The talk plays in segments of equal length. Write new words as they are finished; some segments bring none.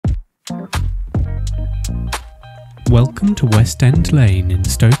Welcome to West End Lane in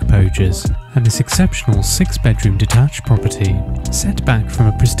Stoke, Poges, and this exceptional 6-bedroom detached property, set back from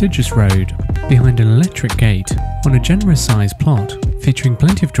a prestigious road, behind an electric gate, on a generous sized plot, featuring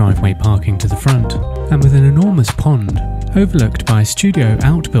plenty of driveway parking to the front, and with an enormous pond, overlooked by a studio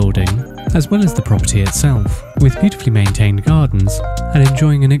outbuilding, as well as the property itself, with beautifully maintained gardens, and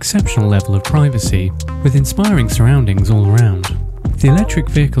enjoying an exceptional level of privacy, with inspiring surroundings all around. The electric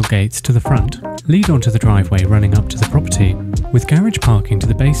vehicle gates to the front lead onto the driveway running up to the property, with garage parking to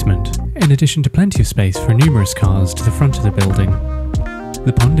the basement, in addition to plenty of space for numerous cars to the front of the building.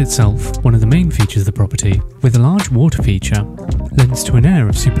 The pond itself, one of the main features of the property, with a large water feature, lends to an air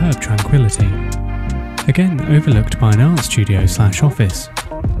of superb tranquility. Again overlooked by an art studio/office.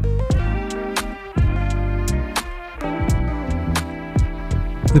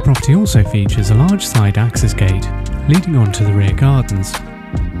 The property also features a large side access gate leading on to the rear gardens.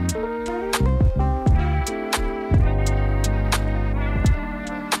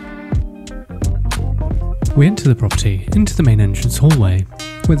 We enter the property into the main entrance hallway,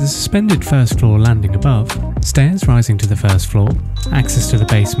 with a suspended first floor landing above, stairs rising to the first floor, access to the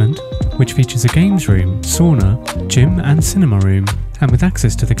basement, which features a games room, sauna, gym and cinema room, and with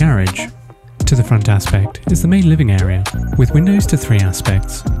access to the garage. To the front aspect is the main living area, with windows to 3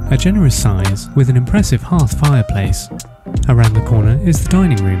 aspects, a generous size with an impressive hearth fireplace. Around the corner is the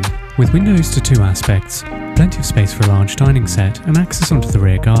dining room, with windows to 2 aspects, plenty of space for a large dining set and access onto the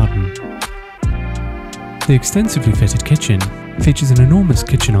rear garden. The extensively fitted kitchen features an enormous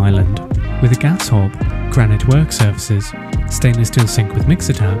kitchen island, with a gas hob, granite work surfaces, stainless steel sink with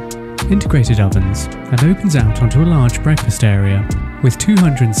mixer tap, integrated ovens, and opens out onto a large breakfast area, with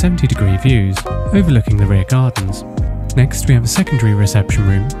 270-degree views overlooking the rear gardens. Next we have a secondary reception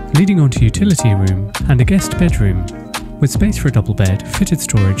room leading onto utility room and a guest bedroom, with space for a double bed, fitted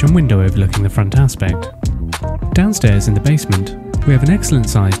storage and window overlooking the front aspect. Downstairs in the basement we have an excellent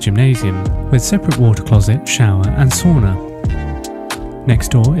sized gymnasium with separate water closet, shower and sauna. Next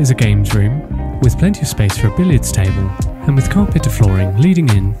door is a games room with plenty of space for a billiards table and with carpet to flooring leading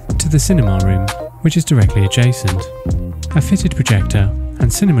in to the cinema room, which is directly adjacent. A fitted projector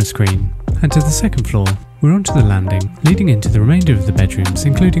and cinema screen, and to the second floor we're onto the landing leading into the remainder of the bedrooms,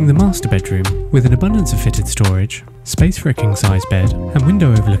 including the master bedroom with an abundance of fitted storage, space for a king-size bed and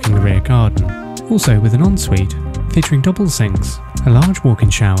window overlooking the rear garden, also with an ensuite featuring double sinks, a large walk-in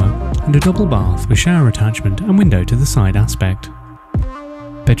shower and a double bath with shower attachment and window to the side aspect.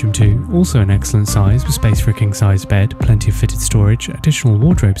 Bedroom 2, also an excellent size with space for a king-size bed, plenty of fitted storage, additional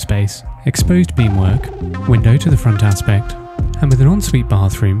wardrobe space, exposed beamwork, window to the front aspect, and with an ensuite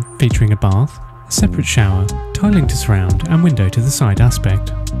bathroom featuring a bath, a separate shower, tiling to surround and window to the side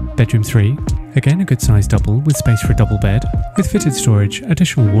aspect. Bedroom 3, again a good sized double with space for a double bed, with fitted storage,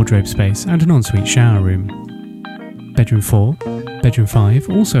 additional wardrobe space and an ensuite shower room. Bedroom 4, Bedroom 5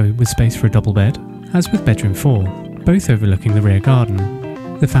 also with space for a double bed, as with Bedroom 4, both overlooking the rear garden.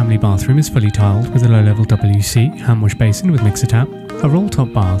 The family bathroom is fully tiled with a low-level WC, hand wash basin with mixer tap, a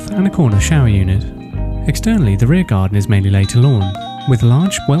roll-top bath and a corner shower unit. Externally the rear garden is mainly laid to lawn, with a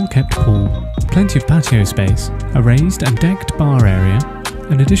large well-kept pool, plenty of patio space, a raised and decked bar area,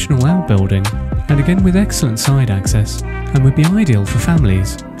 an additional outbuilding, and again with excellent side access, and would be ideal for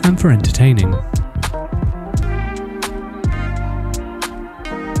families and for entertaining.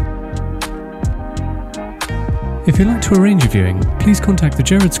 If you'd like to arrange a viewing, please contact the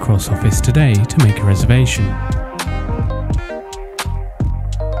Gerrards Cross office today to make a reservation.